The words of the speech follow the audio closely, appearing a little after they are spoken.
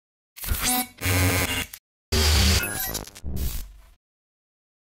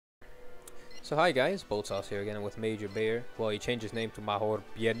So hi guys, Boltsauce here again with Major Bear. Well, he changed his name to Mahor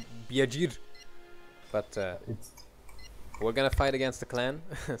Biajir. But we're gonna fight against the clan,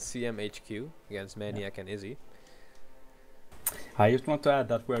 CMHQ, against Maniac and Izzy. I just want to add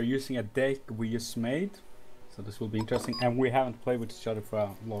that we're using a deck we just made, so this will be interesting. And we haven't played with each other for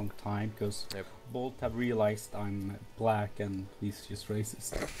a long time, because Bolt have realized I'm black and he's just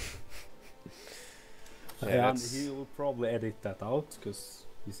racist. And he'll probably edit that out, because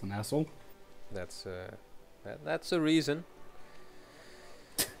he's an asshole. That's a reason.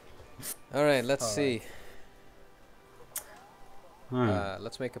 Alright, let's see.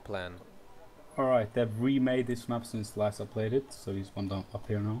 Let's make a plan. Alright, they've remade this map since last I played it, so he's one down up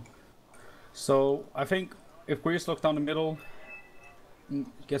here now. So I think if we just look down the middle,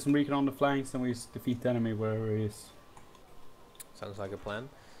 get some recon on the flanks, and we just defeat the enemy wherever he is. Sounds like a plan.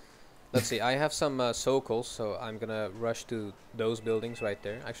 Let's see, I have some Sokals, so I'm gonna rush to those buildings right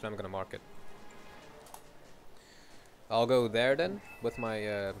there. Actually, I'm gonna mark it. I'll go there then, with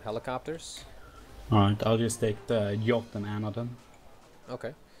my helicopters. Alright, I'll just take the yacht and Anna then.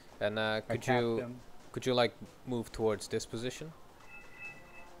 Okay. And could you like move towards this position?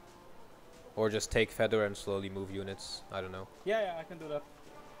 Or just take Fedor and slowly move units? I don't know. Yeah, I can do that.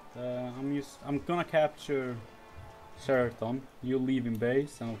 I'm gonna capture Sheraton. You leave in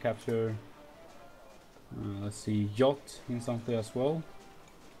base, and I'll capture let's see, yacht instantly as well.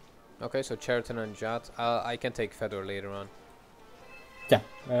 Okay, so Sheraton and Jat. I can take Fedor later on. Yeah,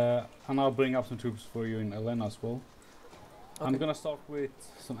 and I'll bring up some troops for you in Elena as well. Okay. I'm gonna start with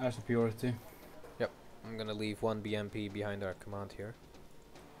some air superiority. Yep, I'm gonna leave one BMP behind our command here.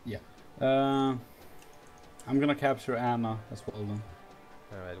 Yeah. I'm gonna capture Anna as well then.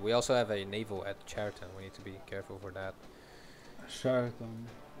 Alright, we also have a naval at Sheraton. We need to be careful for that. Sheraton.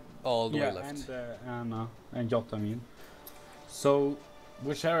 All the way left. And Anna and yacht, I mean. So,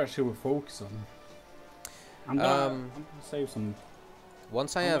 which area should we focus on? I'm gonna save some.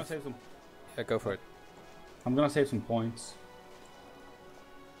 Once I have. Yeah, go for it. I'm gonna save some points.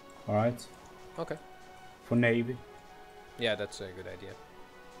 Alright. Okay. For Navy. Yeah, that's a good idea.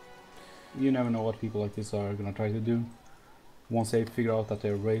 You never know what people like this are gonna try to do. Once they figure out that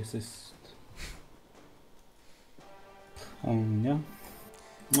they're racist. Yeah.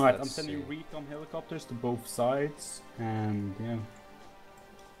 Alright, I'm sending recon helicopters to both sides, and yeah.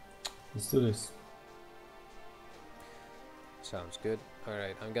 Let's do this. Sounds good.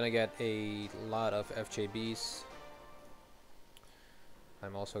 Alright, I'm gonna get a lot of FJBs.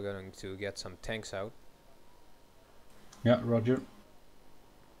 I'm also going to get some tanks out. Yeah, roger.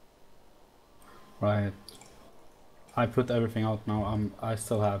 Right. I put everything out now. I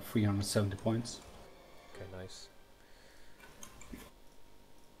still have 370 points. Okay, nice.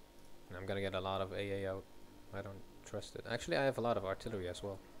 And I'm gonna get a lot of AA out. I don't trust it. Actually, I have a lot of artillery as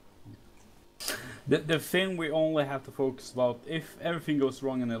well. The thing we only have to focus about, if everything goes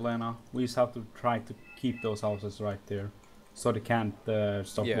wrong in Atlanta, we just have to try to keep those houses right there, so they can't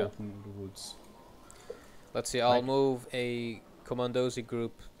stop walking in the woods. Let's see, I'll move a Commandosi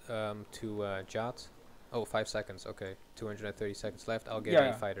group to Jat. Oh, 5 seconds, okay. 230 seconds left, I'll get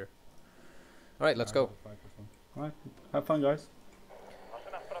a fighter. Alright, let's go. Alright, have fun guys.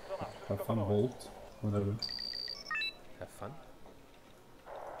 Have fun, Bolt. Whatever. Have fun?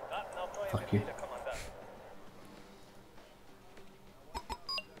 Fuck you.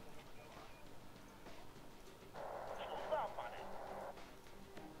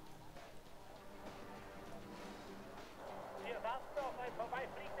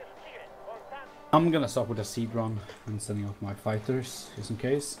 I'm gonna start with a seed run and sending out my fighters, just in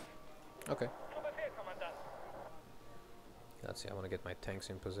case. Okay. Let's see, I want to get my tanks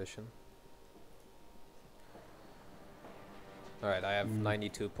in position. Alright, I have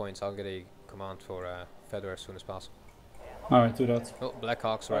 92 points. I'll get a command for Fedor as soon as possible. Alright, do that. Oh,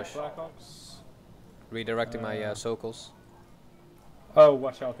 Blackhawks rush. Blackhawks. Redirecting my Sokals. Oh,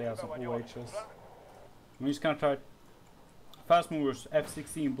 watch out, they have some OHs. I'm just gonna try. Fast movers,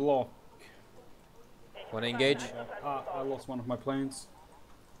 F-16 block. Wanna engage? I lost one of my planes.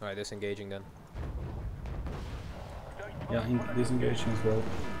 Alright, disengaging then. Yeah, disengaging as well.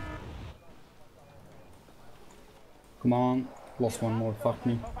 Come on, lost one more, fuck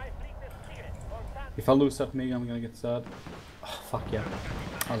me. If I lose that MiG, I'm gonna get sad. Oh, fuck yeah,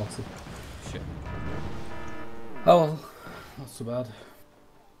 I lost it. Shit. Oh well, not so bad.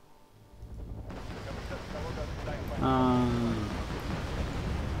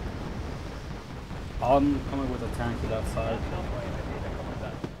 I'm coming with a tank to that side.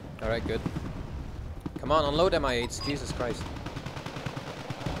 Alright, good. Come on, unload MI8s, Jesus Christ.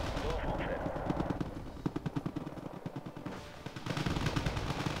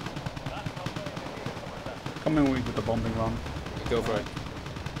 coming with the bombing run. Go for it.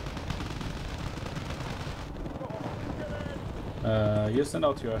 You send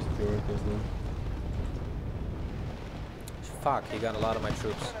out your securities though. Fuck, he got a lot of my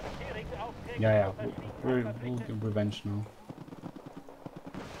troops. Yeah, we'll get revenge now.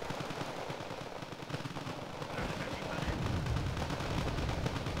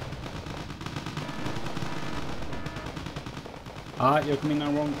 Ah, you're coming in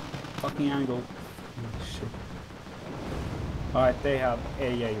the wrong fucking angle. Oh, shit. Alright, they have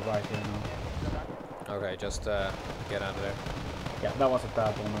AA right here now. Okay, just get out of there. Yeah, that was a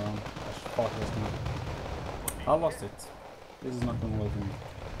bad one around. I thought it was gonna... I lost it. This is not going well for me.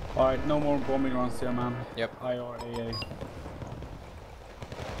 Alright, no more bombing runs here, man. Yep. IRAA.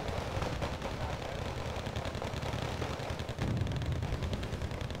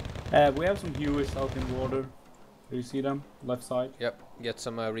 We have some Hueys out in the water. Do you see them? Left side? Yep, get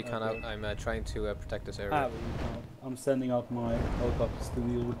some recon out. I'm trying to protect this area. I'm sending out my helicopters to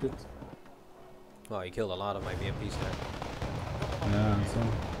deal with it. Well, you killed a lot of my BMPs there. Yeah, so...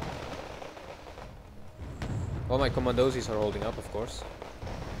 Well, my commandozis are holding up, of course.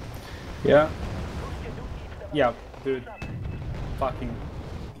 Yeah. Yeah, dude. Fucking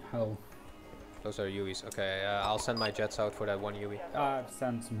hell. Those are UEs. Okay, I'll send my jets out for that one UE. I've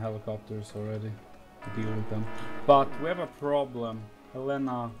sent some helicopters already to deal with them. But we have a problem.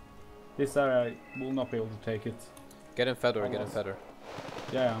 Helena, this area will not be able to take it. Get in Fedor, get in Fedor.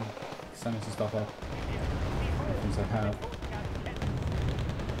 Yeah, I'm sending some stuff up. Things I have.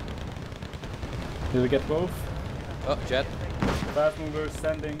 Did we get both? Oh, jet. Fast mover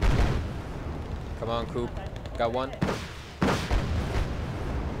sending. Come on, Coop. Got one.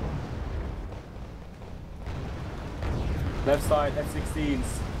 Left side,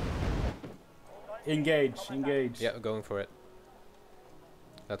 F-16s. Engage, engage. Yeah, going for it.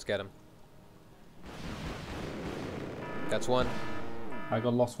 Let's get him. That's one. I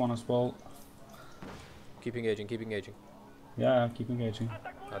got lost one as well. Keep engaging, keep engaging. Yeah, keep engaging.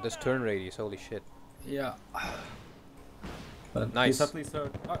 This turn radius, holy shit. Yeah. But nice. He's at least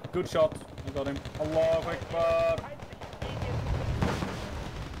hurt. Good shot. I got him. Allahu Akbar.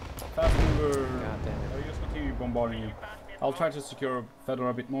 Fast mover. God damn it. I'll just continue bombarding you. I'll try to secure Fedor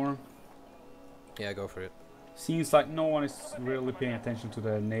a bit more. Yeah, go for it. Seems like no one is really paying attention to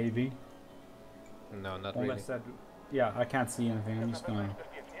the Navy. No, not Unless really. yeah, I can't see anything. I'm just gonna...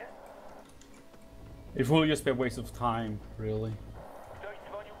 It will just be a waste of time, really.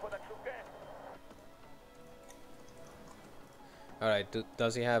 Alright,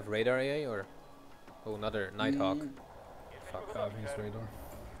 does he have radar AA or? Oh, another Nighthawk. Fuck off his radar.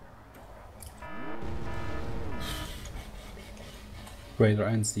 Radar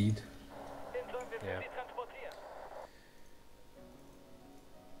and seed. Yeah.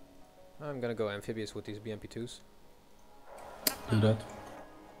 I'm gonna go amphibious with these BMP2s. Do that.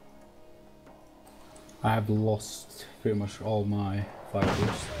 I have lost pretty much all my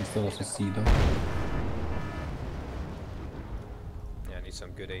fighters. I still also see them. Yeah, I need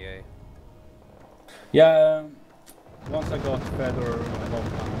some good AA. Yeah, once I got Fedor a long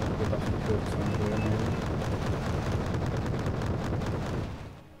time ago, I got some troops on the way.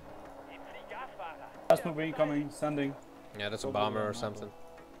 Fast move incoming, sending. Yeah, that's a bomber or something.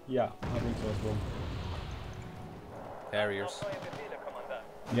 Yeah, I think so as well. Harriers.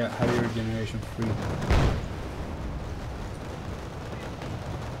 Yeah, Harrier generation 3.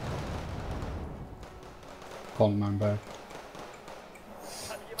 Calling mine back.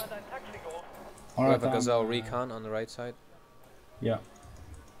 We have a Gazelle recon on the right side. Yeah.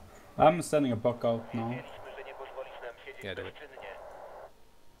 I'm sending a buck out now. Yeah, do it.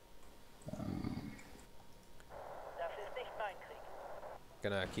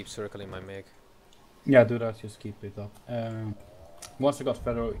 Gonna keep circling my MiG. Yeah, do that, just keep it up. Once I got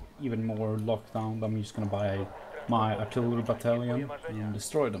Fedor even more locked down, I'm just gonna buy my artillery battalion and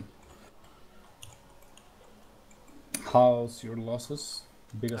destroy them. How's your losses?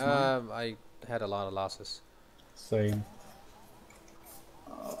 Biggest one? I had a lot of losses. Same.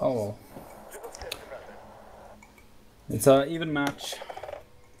 Oh well. It's an even match.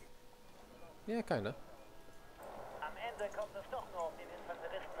 Yeah, kinda.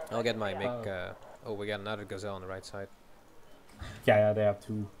 I'll get my MiG. Oh, we got another Gazelle on the right side. Yeah, they have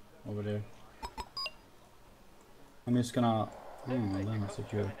two over there. I'm just gonna... Oh, then I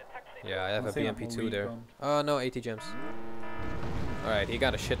secure. Yeah, I have a BMP2 there. Oh no, 80 gems. Alright, he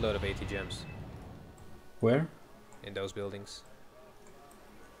got a shitload of 80 gems. Where? In those buildings.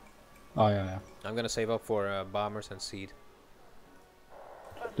 Oh yeah, yeah. I'm gonna save up for bombers and seed.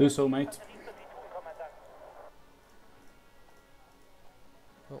 Do so, mate.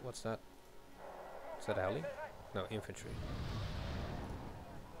 Oh, what's that? Is that a heli? No, infantry.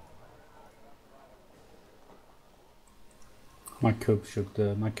 My cubs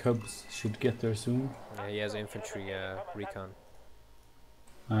should get there soon. Yeah, he has infantry recon.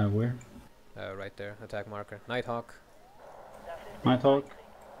 Where? Right there, attack marker. Nighthawk. Nighthawk?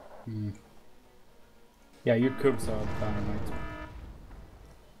 Yeah, your cubs are dynamite.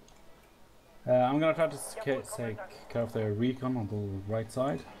 I'm gonna try to take care of their recon on the right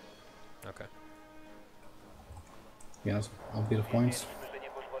side. Okay. Yes, a bit of points.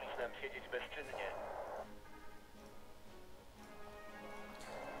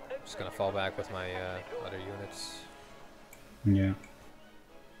 Just gonna fall back with my other units. Yeah.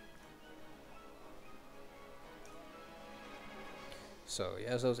 So he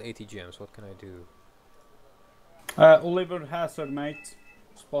has those 80 gems. What can I do? Oliver Hazard, mate.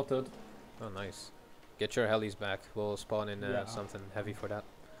 Spotted. Oh, nice. Get your helis back. We'll spawn in something heavy for that.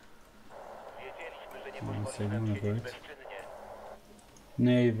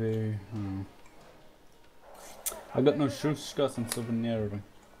 Navy. I got no shushkas and souvenir.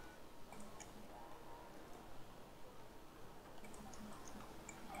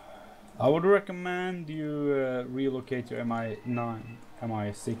 I would recommend you relocate your MI9,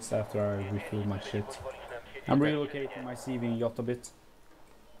 MI6 after I refuel my shit. I'm relocating my CV in yacht a bit.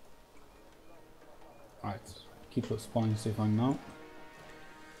 Alright, keep spawning, see if I know.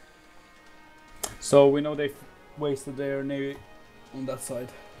 So we know they've wasted their navy on that side.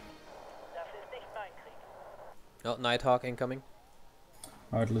 Oh, Nighthawk incoming.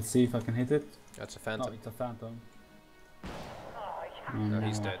 Alright, let's see if I can hit it. That's a phantom. No, it's a phantom. No,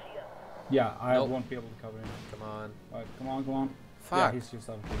 he's dead. Yeah, I won't be able to cover him. Come on. Alright, come on, come on. Fuck. Yeah, he's just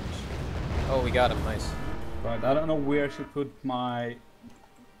out of range. Oh, we got him. Nice. Right, I don't know where I should put my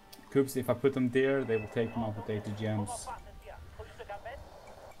cubes. If I put them there, they will take them off with 80 gems.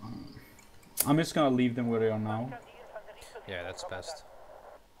 I'm just gonna leave them where they are now. Yeah, that's best.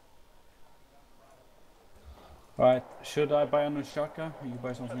 Right, should I buy a Nushaka? You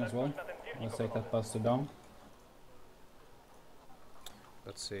buy something as well? Let's take that bastard down.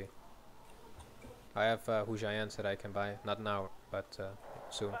 Let's see. I have Hujayans that I can buy. Not now, but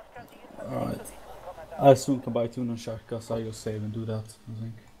soon. Alright. I soon can buy 2 Nushakas, so I'll save and do that, I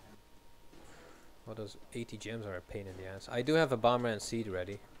think. Well, those 80 gems are a pain in the ass. I do have a bomber and seed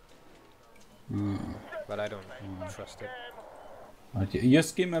ready. But I don't trust it. Right,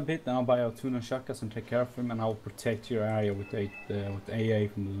 just give me a bit and I'll buy out 2 Nushakas and take care of him, and I'll protect your area with AA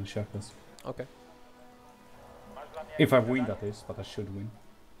from the Nushakas. Okay. If I win, that is, but I should win.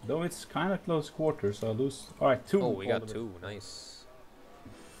 Though it's kind of close quarters, so I lose. Alright, 2. Oh, we got 2. Nice.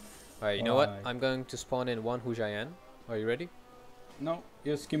 Alright, you know what? I'm going to spawn in 1 Hujayan. Are you ready? No,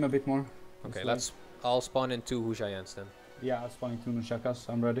 just give me a bit more. Okay, I'll spawn in 2 Hujayans then. Yeah, I'm spawning 2 Nushakas.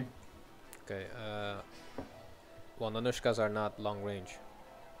 I'm ready. Okay, well, Nanushkas are not long range.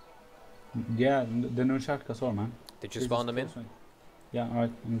 Yeah, the Nushakas are, man. Did you spawn them in? Yeah,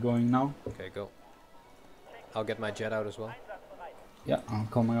 alright, I'm going now. Okay, go. I'll get my jet out as well. Yeah, I'm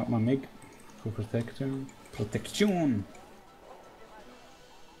coming out my MiG for protection. Protection!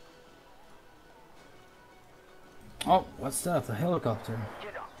 Oh, what's that? A helicopter?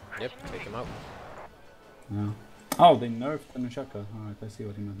 Yep, take him out. Yeah. Oh, they nerfed the Nushaka. Alright, I see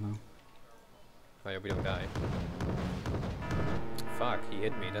what he meant now. Oh yeah, we don't die. Fuck, he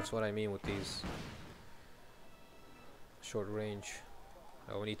hit me. That's what I mean with these short range.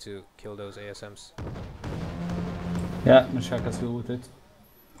 Oh, we need to kill those ASMs. Yeah, Nushaka's deal with it.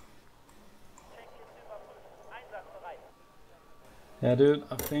 Yeah, dude,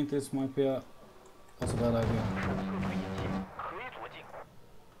 I think this might be that's a bad idea.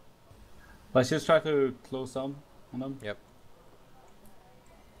 Let's just try to close down on them. Yep.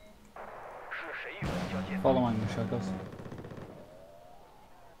 Follow my Nushakas.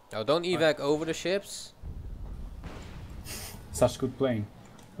 Oh, don't evac over the ships. Such good playing.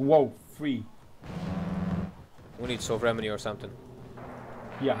 Whoa, 3. We need Sovremini or something.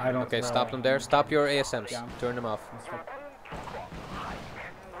 Yeah, I don't. Okay, stop them there. Stop your ASMs. Yeah. Turn them off.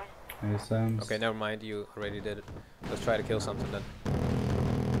 ASMs. Okay, never mind. You already did it. Let's try to kill something then.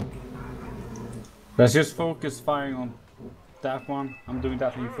 Let's just focus firing on that one. I'm doing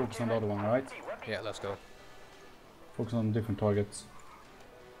that and you focus on the other one, right? Yeah, let's go. Focus on different targets.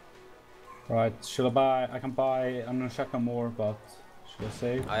 Right, should I buy? I can buy. I'm gonna check on more, but should I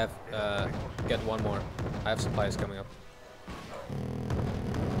save? I have get one more. I have supplies coming up.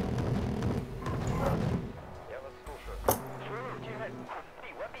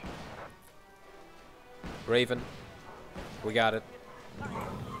 Raven, we got it.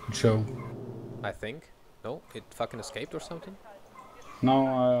 Good show. I think. No, it fucking escaped or something.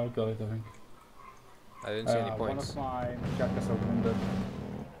 No, I got it. I think. I didn't see any One points. of my jackets are wounded.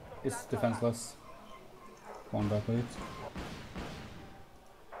 It's defenseless. Come on back, please.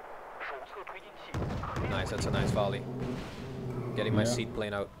 Nice, that's a nice volley. Getting my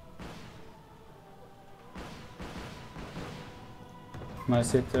seaplane out.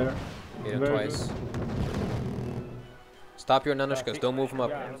 Nice hit there. Hit him Very twice. good. Stop your nanushkas, don't move them up.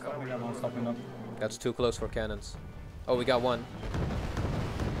 Yeah, I'm stopping them. That's too close for cannons. Oh, we got one.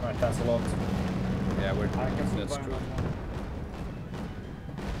 Right, that's a lot. Yeah, we're That's true.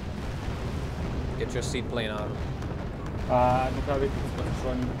 Get your seaplane out. I don't have it.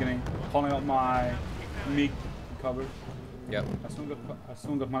 So in the beginning, calling out my MiG cover. Yep. I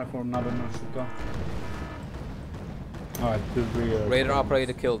soon got money for another Nanushka. Alright, two rear. Radar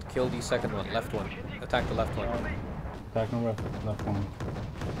operator killed. Kill the second one. Left one. Attack the left one. Attack no left one.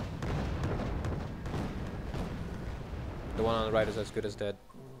 The one on the right is as good as dead.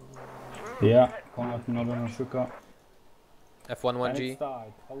 Yeah, calling out another Nanushka. F11G.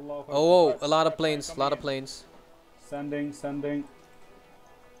 Oh, Oh, a lot of planes. A lot of planes. Sending.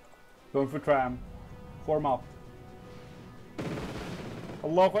 Going for tram. Form up.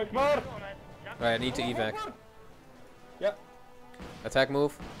 Allahu Akbar! Right, I need to evac. Yeah. Attack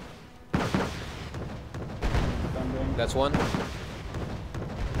move. Sending. That's one.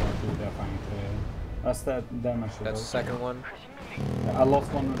 That's the damage. That's the second one. Yeah, I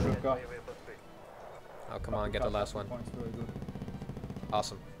lost one Nanushka. Oh, come on, get the last one.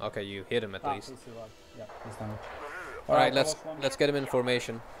 Awesome. Okay, you hit him at least. He's survived. Yeah, he's done. Alright, let's get him in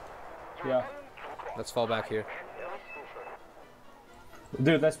formation. Yeah. Let's fall back here.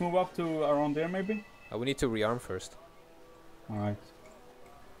 Dude, let's move up to around there maybe? We need to rearm first. Alright.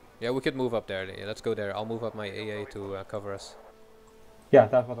 Yeah, we could move up there. Yeah, let's go there. I'll move up my AA to cover us. Yeah,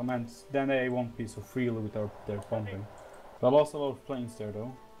 that's what I meant. Then they won't be so freely with their pumping. But I lost a lot of planes there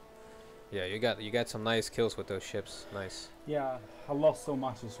though. Yeah, you got some nice kills with those ships. Nice. Yeah, I lost so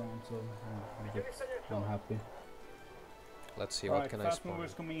much this round, so I get unhappy. Let's see, what can I fast spawn?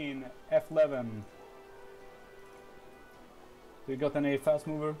 movers coming in. F11. Do you got any fast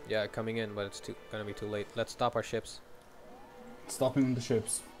mover? Yeah, coming in, but it's gonna be too late. Let's stop our ships. Stopping the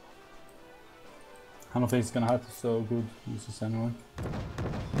ships. I don't think it's gonna have so good uses anyway.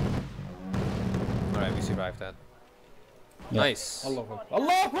 Alright, we survived that. Yeah. Nice! Allahu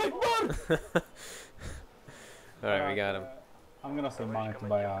Akbar! Alright, we got him. I'm gonna save money to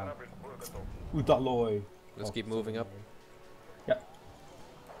buy a Utaloy. Let's keep moving up. Yeah.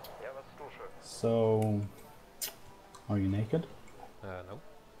 So, are you naked? No.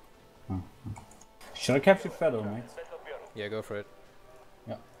 Oh. Should I capture Feather, mate? Yeah, go for it.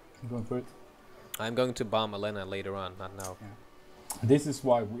 Yeah, I'm going for it. I'm going to bomb Elena later on, not now. Yeah. This is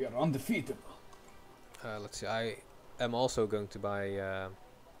why we are undefeated. Let's see, I am also going to buy a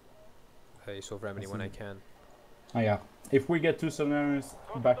Soul Remedy when I can. Oh yeah, if we get 2 submarines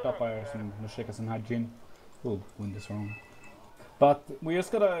backed up by some Nashikas and Hajin, we'll win this round. But we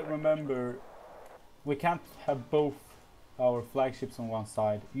just gotta remember, we can't have both our flagships on one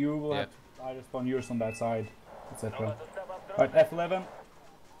side. You will have to either spawn yours on that side, etc. Right, F11,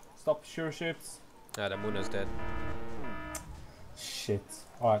 stop sure ships. Ah, the Muna's dead. Shit.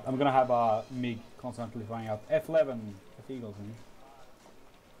 Alright, I'm gonna have a MiG constantly flying out. F11, F Eagles in.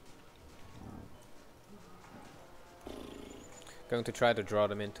 Going to try to draw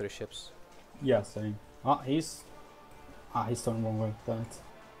them into the ships. Yeah, same. He's turning wrong way. Damn it.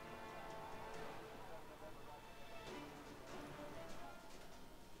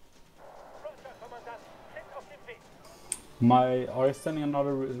 Are you sending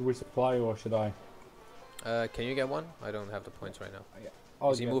another resupply or should I? Can you get one? I don't have the points right now.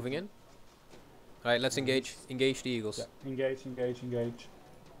 Oh, Is he moving in? Alright, let's engage. Engage the Eagles. Yeah. Engage.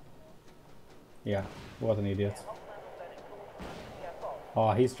 Yeah, what an idiot.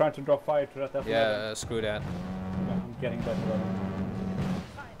 Oh, he's trying to drop fire to that F11. Yeah, screw that. Yeah, I'm getting that level.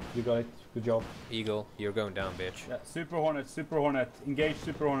 You got it. Good job. Eagle, you're going down, bitch. Yeah, Super Hornet. Engage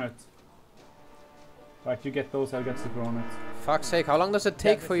Super Hornet. Right, you get those, I'll get Super Hornet. Fuck's sake, how long does it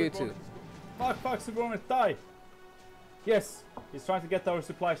take for you to? Fuck, Super Hornet, die! Yes, he's trying to get our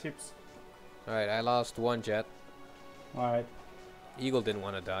supply ships. Alright, I lost one jet. Alright. Eagle didn't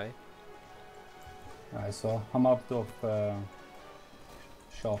want to die. Alright, so I'm out of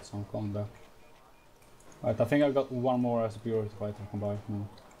shots, I'm coming back. Alright, I think I got one more as priority fighter I can buy now.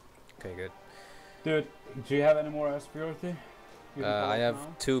 Okay, good. Dude, do you have any more as priority? I have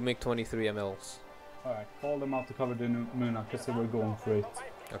 2 MiG-23 MLs. Alright, call them out to cover the Muna because they were going for it.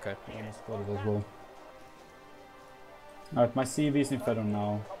 Okay. I almost got it as well. Alright, my CV is in Feather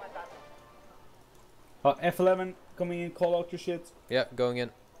now. F11 coming in, call out your shit. Yeah, going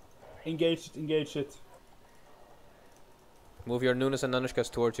in. Engage it. Move your Nunas and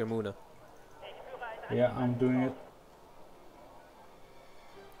Nanushkas towards your Muna. Yeah, I'm doing it.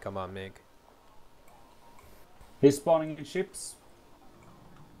 Come on, Mig. He's spawning in ships.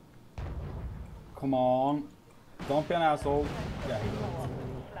 Come on. Don't be an asshole. Yeah, he will.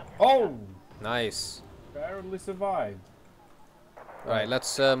 Oh! Nice. Barely survived. Alright,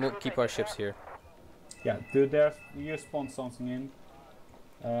 let's keep our ships here. Yeah, dude, there's you spawn something in.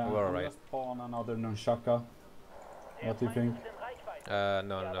 We're I'm alright. gonna spawn another Nunchaka. What do you think?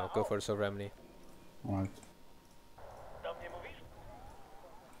 No. Go for the Sovereignty. Alright.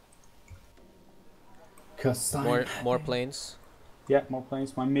 More planes. Yeah, more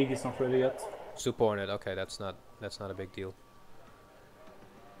planes. My MiG is not ready yet. Super Hornet. Okay, that's not a big deal.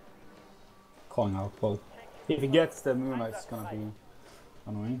 Calling out. Well, if he gets the Moonlight, it's gonna be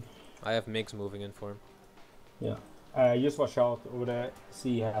annoying. I have MiGs moving in for him. Yeah. Just watch out over the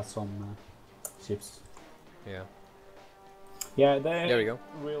sea. Has some ships. Yeah. Yeah, they There we go.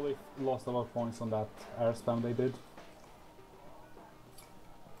 really lost a lot of points on that air spam they did.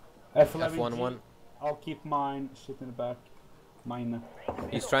 F11. I'll keep mine ship in the back. Mine.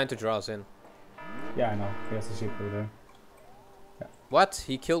 He's trying to draw us in. Yeah, I know. He has a ship over there. Yeah. What?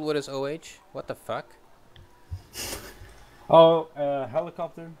 He killed with his OH? What the fuck? Oh,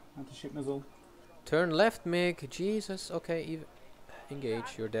 helicopter, anti-ship missile. Turn left, Mig. Jesus. Okay,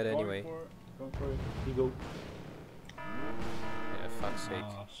 engage. You're dead anyway. Go for it. Eagle. Yeah, fuck's sake.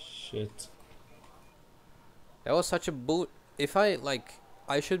 Oh, shit. That was such a boot. If I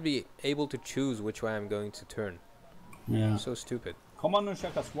should be able to choose which way I'm going to turn. Yeah. So stupid. Come on,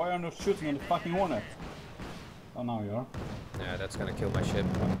 Nunchakas. Why are you not shooting on the fucking Hornet? Oh, now you are. Yeah, that's gonna kill my ship.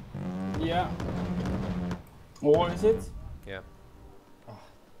 Yeah. Or is it? Yeah. Ah,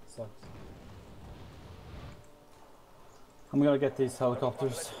 sucks. I'm gonna get these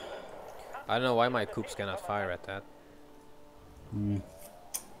helicopters. I don't know why my coops cannot fire at that.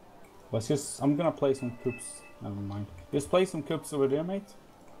 Let's just. I'm gonna play some coops. Never mind. Just play some coops over there, mate.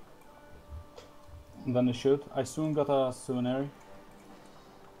 And then they should. I soon got a souvenir.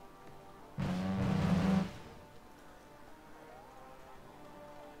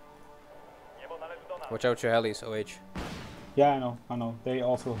 Watch out your helis, OH. Yeah, I know. They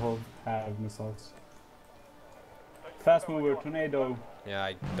also have missiles. Fast mover, tornado. Yeah,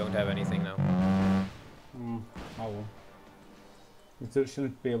 I don't have anything now. Oh well. It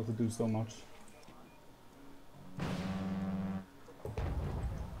shouldn't be able to do so much.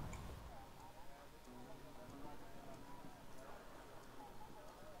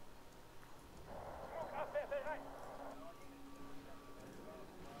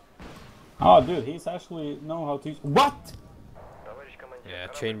 Oh, dude, he's actually know how to use. What? Yeah,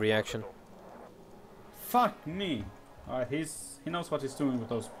 chain reaction. Fuck me. Alright, he knows what he's doing with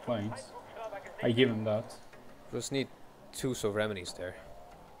those planes. I give him that. Just need 2 sovereignities there.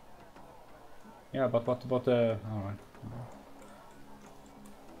 Yeah, but what about the...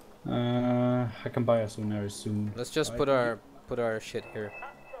 Alright. I can buy a souvenir soon. Let's just put our shit here.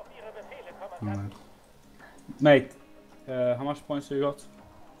 Alright. Mate, how much points do you got?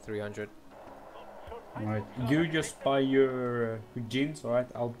 300. Alright, you just buy your jeans, alright?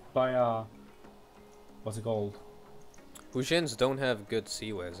 I'll buy a... What's it called? Hujins don't have good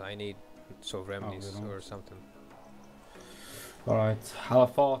seaways. I need sovereignities or something. Alright, I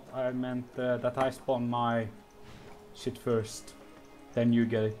thought I meant that I spawn my shit first. Then you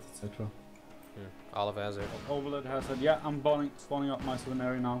get it, etc. Olive Hazard. Overload has said, yeah, I'm spawning up my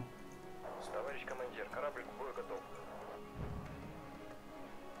souvenir now.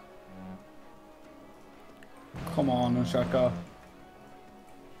 Come on, Nunchaka.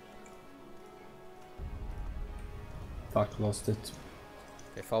 Fuck, lost it.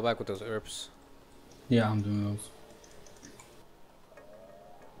 Okay, fall back with those ERPs. Yeah, I'm doing those.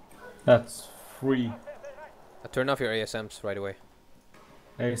 That's free. Turn off your ASMs right away.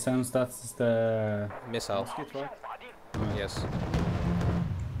 ASMs, that's the... Missile. Musket, right? Yes.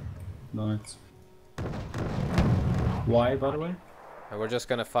 Done it. Why, by the way? And we're just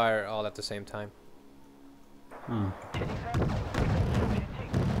gonna fire all at the same time. Oh.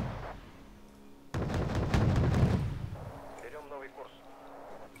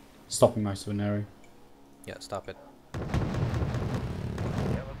 Stopping my souvenir. Yeah, stop it.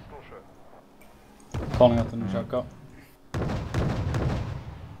 Calling out the Nunchaka.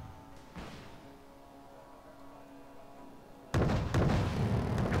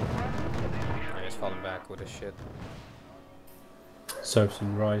 He's falling back with his shit. Serves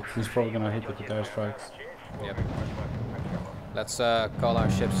him right. He's probably gonna hit it with airstrikes. Yep. Let's call our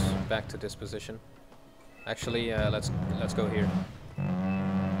ships back to this position. Actually, let's go here.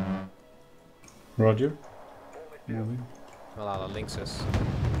 Roger. Moving. A lot of lynxes.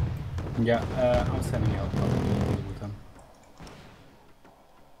 Yeah, I'm sending out probably to deal with them.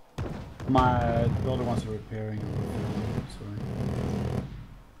 The other ones are repairing. Sorry.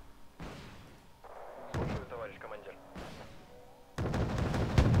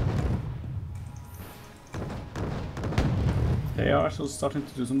 They are still starting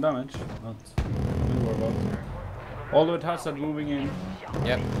to do some damage, but don't worry about it. All the attacks are moving in.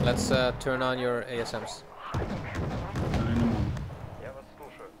 Yep, let's turn on your ASMs.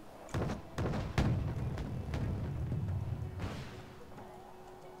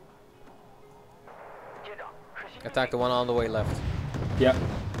 Attack the one on the way left. Yeah.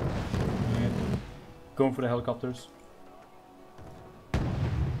 Right. Going for the helicopters.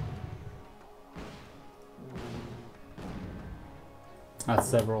 That's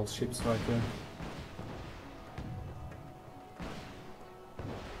several ships right there.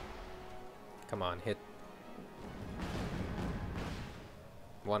 Come on, hit.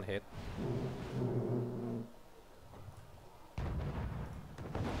 One hit.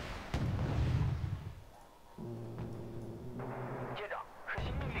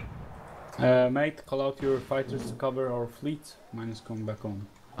 Mate, call out your fighters to cover our fleet. Mine is coming back on.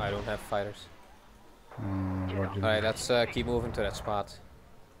 I don't have fighters. Roger. Alright, let's keep moving to that spot.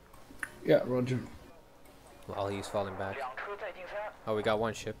 Yeah, roger. While he's falling back. Oh, we got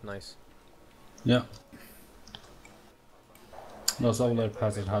one ship, nice. Yeah. Those older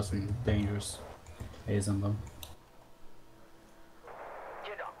passage has some dangerous A's on them.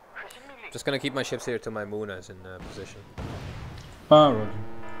 Just gonna keep my ships here till my Muna is in position. Ah, roger.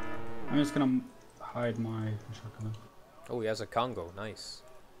 I'm just gonna hide my shotgun. Oh, he has a Congo, nice.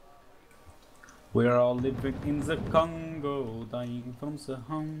 We're all living in the Congo, dying from the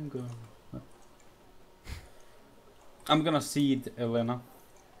hunger. I'm gonna seed Elena.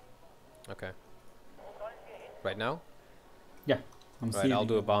 Okay. Right now? Yeah, I'm right, I'll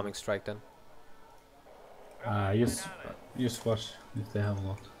do a bombing strike then. Just watch if they have a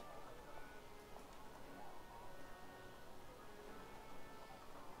lot.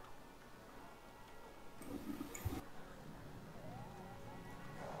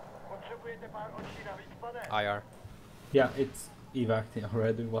 IR. Yeah, it's evac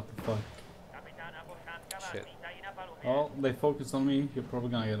already, what the fuck. Shit. Well, they focus on me, you're probably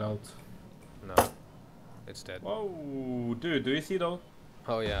gonna get out. No. It's dead. Whoa, dude, do you see though?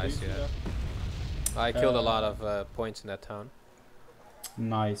 Oh yeah, I see that. I killed a lot of points in that town.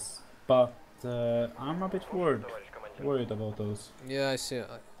 Nice. But I'm a bit worried about those. Yeah, I see.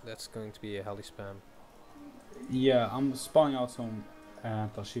 That's going to be a heli spam. Yeah, I'm spawning out some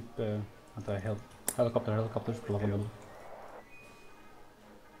anti-ship, helicopters, blah blah blah.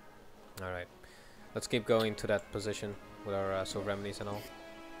 Alright. Let's keep going to that position with our remedies and all.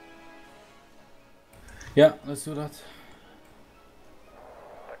 Yeah, let's do that.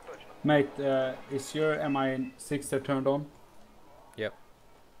 Mate, is your Mi-6 turned on? Yep.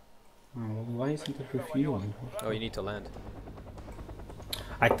 Oh, well, why isn't it refueling? Oh, you need to land.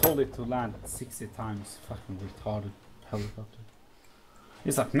 I told it to land 60 times. Fucking retarded helicopter.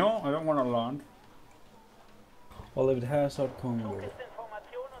 He's like, no, I don't want to land. Olive Hazard Congo.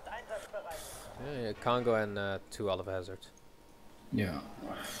 Yeah, Congo and 2 Olive Hazards. Yeah.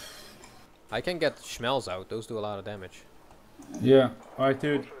 I can get Schmells out. Those do a lot of damage. Yeah. Alright,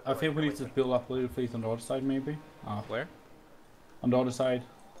 dude. I think we need to build up a little fleet on the other side, maybe. Where? On the other side.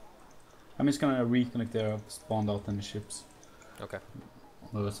 I'm just gonna reconnect there. I've spawned out any ships. Okay.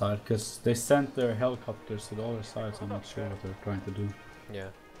 On the other side, because they sent their helicopters to the other side, so I'm not sure what they're trying to do. Yeah.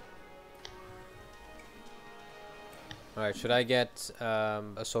 Alright, should I get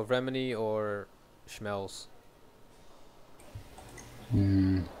a Sovremini or Schmells?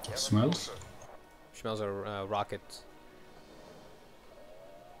 Smells? Schmells are rockets.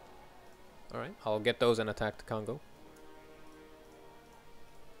 Alright, I'll get those and attack the Congo.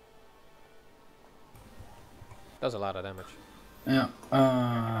 Does a lot of damage. Yeah,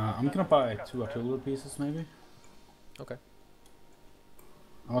 I'm gonna buy 2 artillery pieces maybe. Okay.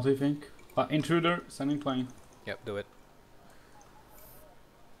 What do you think? Intruder, sending plane. Yep, do it.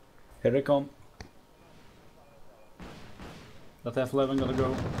 Here they come. That F11 gotta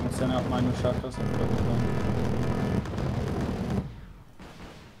go. I'm sending out my new shotguns.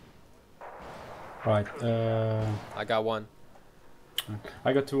 Right, I got one.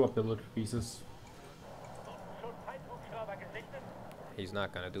 I got 2 artillery pieces. He's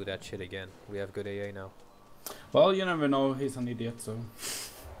not gonna do that shit again. We have good AA now. Well, you never know, he's an idiot, so...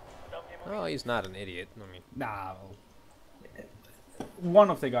 Oh, he's not an idiot. I mean... Nah.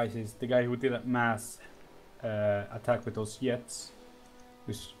 One of the guys is the guy who did a mass attack with those jets,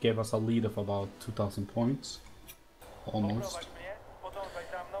 which gave us a lead of about 2,000 points. Almost.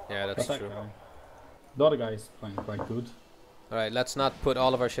 Yeah, that's But true. the other guy is playing quite good. Alright, let's not put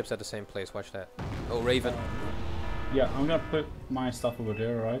all of our ships at the same place. Watch that. Oh, Raven. Yeah, I'm gonna put my stuff over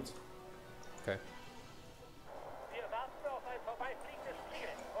there, right? Okay.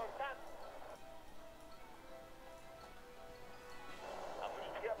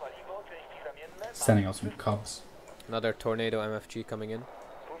 Sending out some cubs. Another tornado MFG coming in.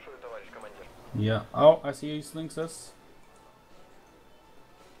 Yeah. Oh, I see he slinks us.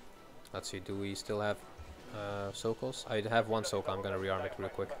 Let's see, do we still have Sokos? I have one Soko, I'm gonna rearm it real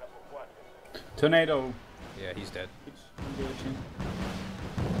quick. Tornado. Yeah, he's dead.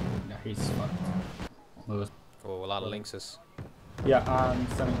 Yeah, he's fucked. Oh, a lot of Lynxes. Yeah, I'm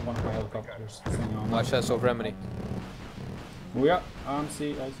sending one of my helicopters. Watch that, so Remedy. Oh, yeah, I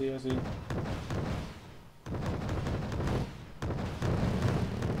see.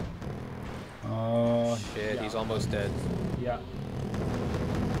 Oh, shit, yeah. He's almost dead. Yeah.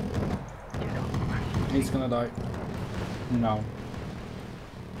 He's gonna die. No.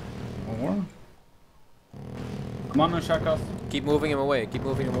 Or? Come on, Shakas. Keep moving him away,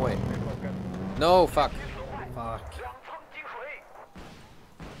 No, fuck. Fuck.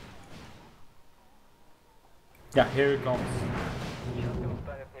 Yeah, here it comes.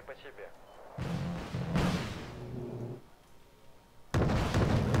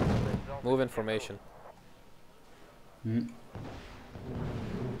 Move in formation. Hmm.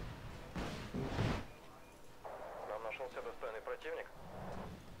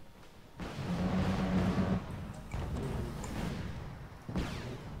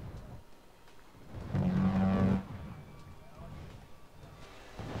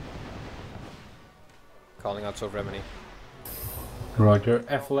 Calling out Sovremini. Roger.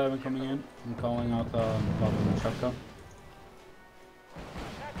 F11 coming in. I'm calling out Naval shotgun.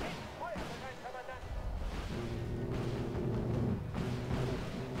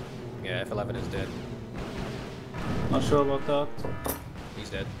 Yeah, F11 is dead. Not sure about that. He's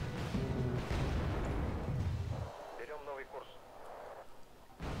dead.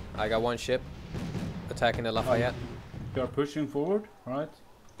 I got one ship attacking the Lafayette. You're pushing forward, right?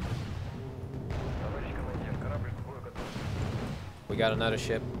 We got another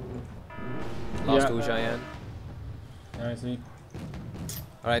ship. Lost to Ujjayan. Yeah, I see.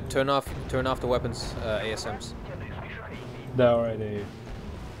 Alright, turn off the weapons, ASMs. They're already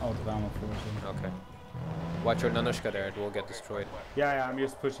out of ammo for us. Okay. Watch your Nanushka there, it will get destroyed. Yeah, I'm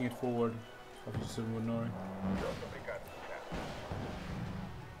just pushing it forward.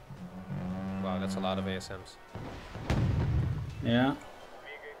 Wow, that's a lot of ASMs. Yeah.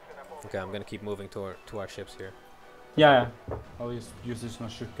 Okay, I'm gonna keep moving to our ships here. Yeah. I'll just use this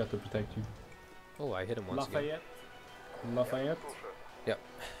Nashuka to protect you. Oh, I hit him once again. Lafayette? Yep.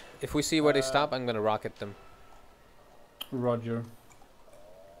 If we see where they stop, I'm gonna rocket them. Roger.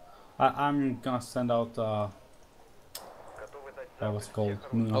 I'm gonna send out that was called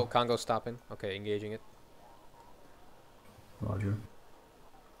Muna. Oh, Congo's stopping. Okay, engaging it. Roger.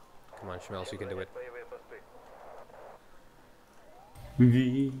 Come on, Schmelz, you can do it.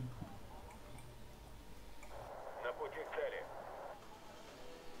 V.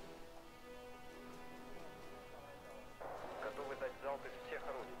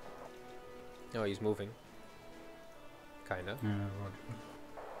 Oh, he's moving. Kinda. Yeah, Roger.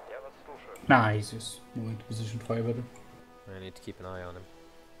 Nah, he's just moving to position 5 better. I need to keep an eye on him.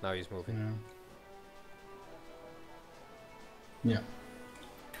 Now he's moving. Yeah.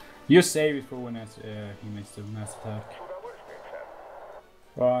 You save it for when he makes the mass attack.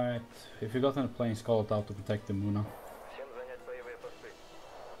 Right. If you got on a plane, call it out to protect the Muna.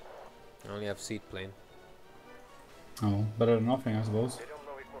 I only have seat plane. Oh, better than nothing, I suppose.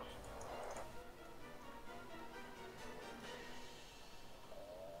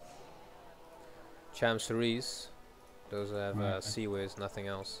 Chamseries. Those have seaways, nothing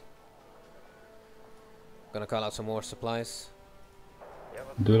else. Gonna call out some more supplies.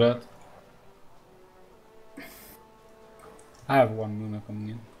 Do that. I have one Muna coming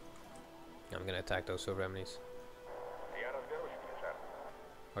in. I'm gonna attack those Sovremnis.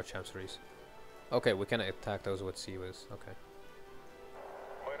 Or Chamseries. Okay, we can attack those with seaways. Okay.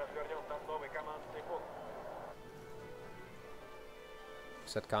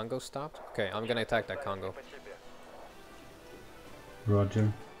 Is that Congo stopped? Okay, I'm gonna attack that Congo.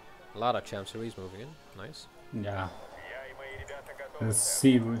 Roger. A lot of Chamseries moving in. Nice. Yeah. The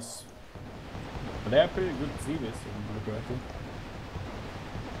seaways. But they are pretty good seaways, if you remember correctly.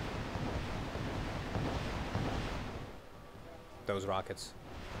 Those rockets.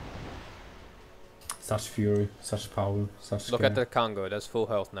 Such fury, such power, such Look scare. at the Congo, it has full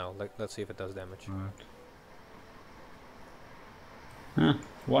health now. Let's see if it does damage. Right. Huh,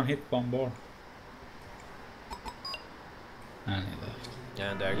 one hit bombard. And he left.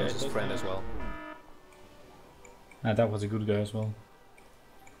 And there goes his friend as well. That was a good guy as well.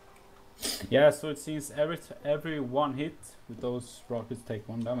 Yeah, so it seems every one hit with those rockets take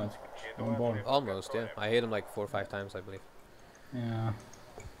 1 damage. Bombard. Almost, yeah. I hit him like 4 or 5 times, I believe. Yeah.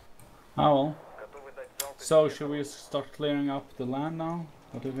 Oh well. So should we start clearing up the land now?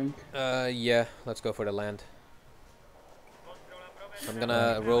 What do you think? Yeah, let's go for the land. I'm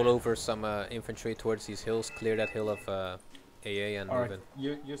gonna roll over some infantry towards these hills, clear that hill of AA and move in.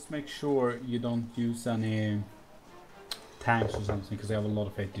 You just make sure you don't use any tanks or something, because they have a lot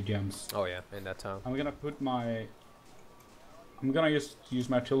of 80 gems. Oh yeah, in that town. I'm gonna just use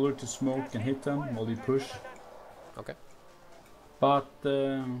my artillery to smoke and hit them while you push. Okay. But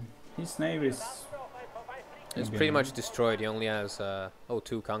his navy is... It's pretty much destroyed. He only has 2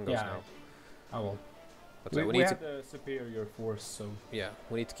 Congos now. Oh well. But we need have the superior force, so... Yeah,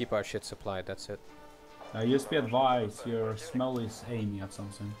 we need to keep our shit supplied, that's it. Just be advised, your smell is aiming at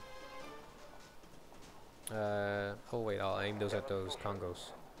something. Oh wait, I'll aim those at those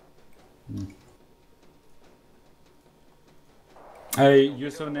Congos. Your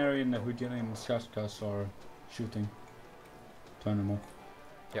Sovereign and Hujin and Shashkas are shooting. Turn them off.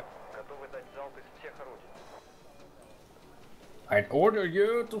 Yep. I'd order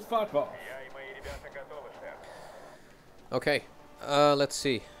you to fuck off. Okay, let's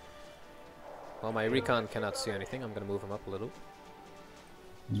see. Well, my recon cannot see anything. I'm gonna move him up a little.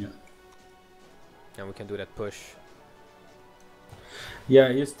 Yeah. And we can do that push.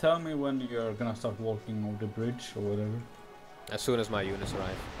 Yeah, just tell me when you're gonna start walking over the bridge or whatever. As soon as my units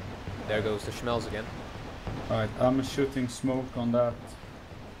arrive. There goes the Schmells again. Alright, I'm shooting smoke on that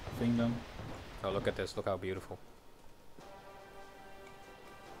thing then. Oh, look at this. Look how beautiful.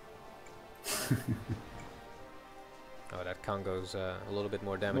 Oh, that Congo's a little bit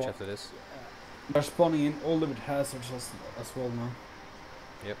more damage after this. They're spawning in all of it hazards as well now.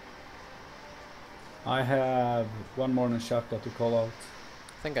 Yep. I have one more shotgun to call out.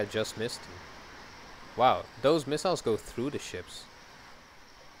 I think I just missed. Wow, those missiles go through the ships.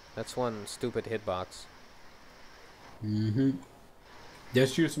 That's one stupid hitbox.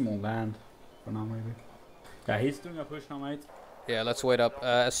 Just use them on land for now, maybe. Yeah, he's doing a push now, mate. Yeah, let's wait up.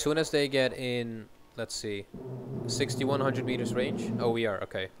 As soon as they get in, let's see, 6,100 meters range. Oh, we are.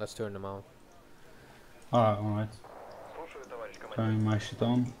 Okay, let's turn them on. Alright. Turning my shit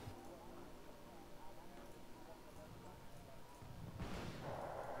on.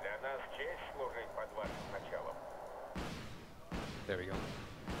 There we go.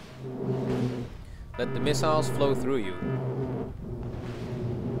 Let the missiles flow through you.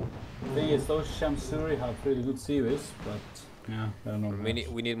 The thing is, those Shamsuri have pretty good series, but yeah, I don't know.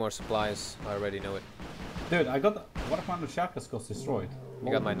 We need more supplies. I already know it. Dude, I got what if one of the Shakas got destroyed?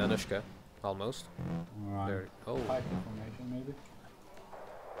 You got my Nanushka, almost. Alright. There. Oh. Pipe information, maybe.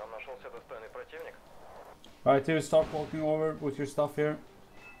 Alright, here, start walking over with your stuff here.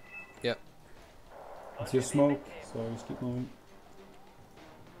 Yep. It's your smoke, so just keep moving.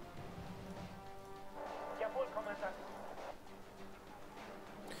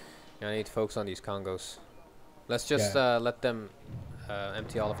 Yeah, I need to focus on these Congos. Let's just let them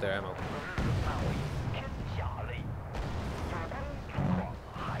empty all of their ammo.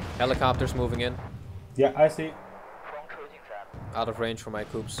 Helicopters moving in. Yeah, I see. Out of range for my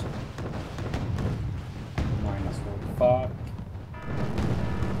coops. -1. Fuck.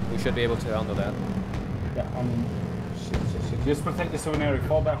 We should be able to handle that. Yeah, shit. Just protect the souvenir,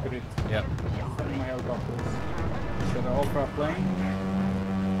 fall back with it. Yep. Sending my helicopters. Should I offer a plane?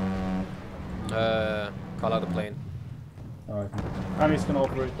 Call out a plane. Alright. I'm just gonna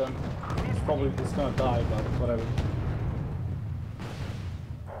offer it then. It's gonna die, but whatever.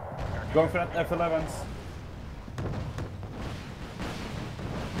 Going for that F-11s.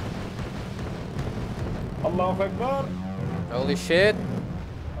 Allahu Akbar! Holy shit!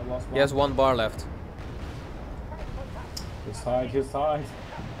 I lost one. He has 1 bar left. Just hide.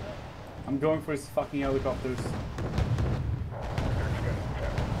 I'm going for his fucking helicopters.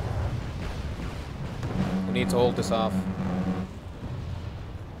 We need to hold this off.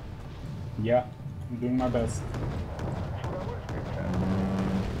 Yeah, I'm doing my best.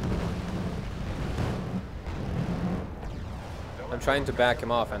 I'm trying to back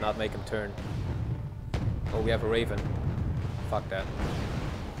him off and not make him turn. Oh, we have a Raven. Fuck that.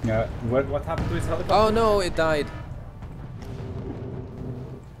 Yeah, what happened to his helicopter? Oh no, it died.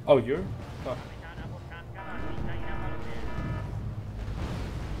 Oh, you're? Fuck.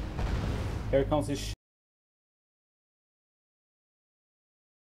 Here comes his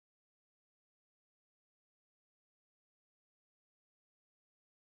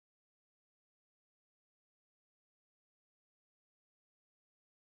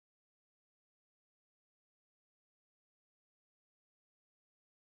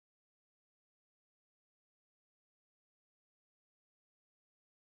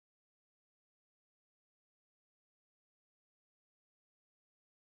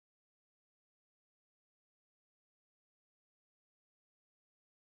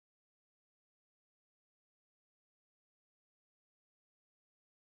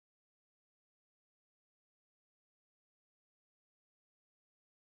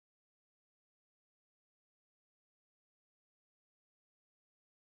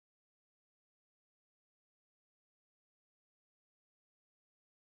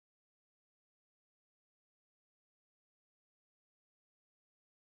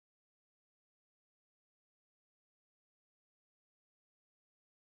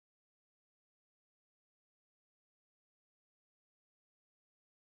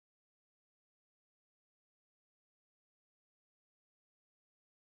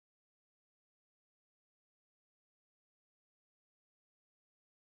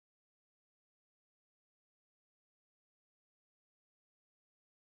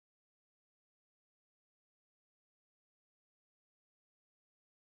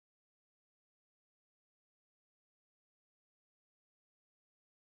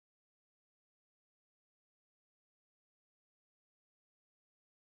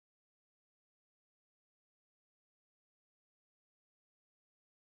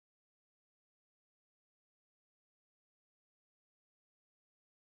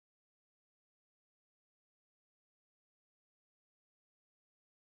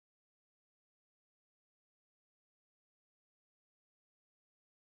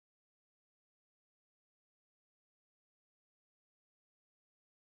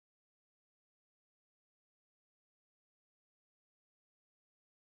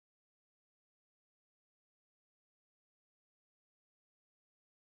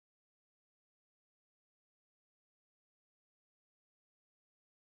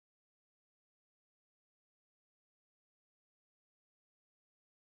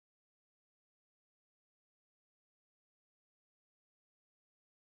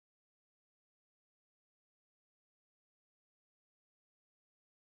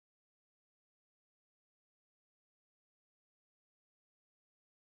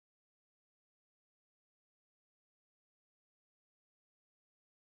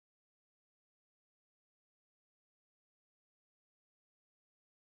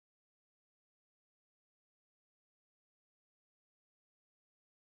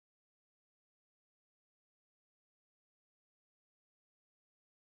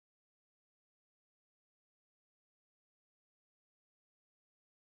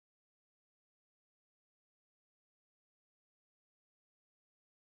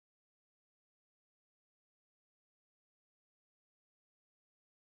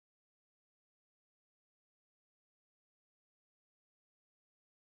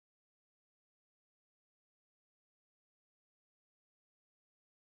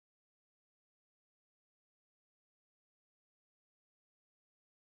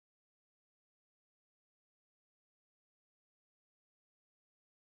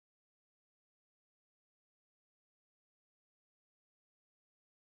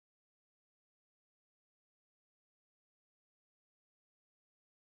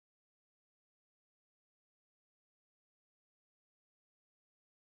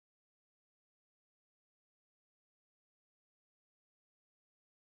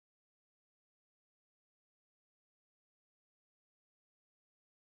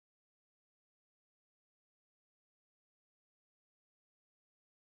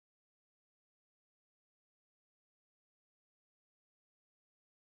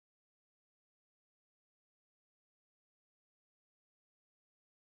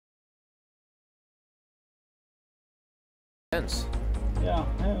Tense. Yeah,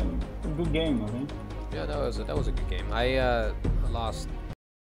 a good game, I think. Yeah, that was a good game. I lost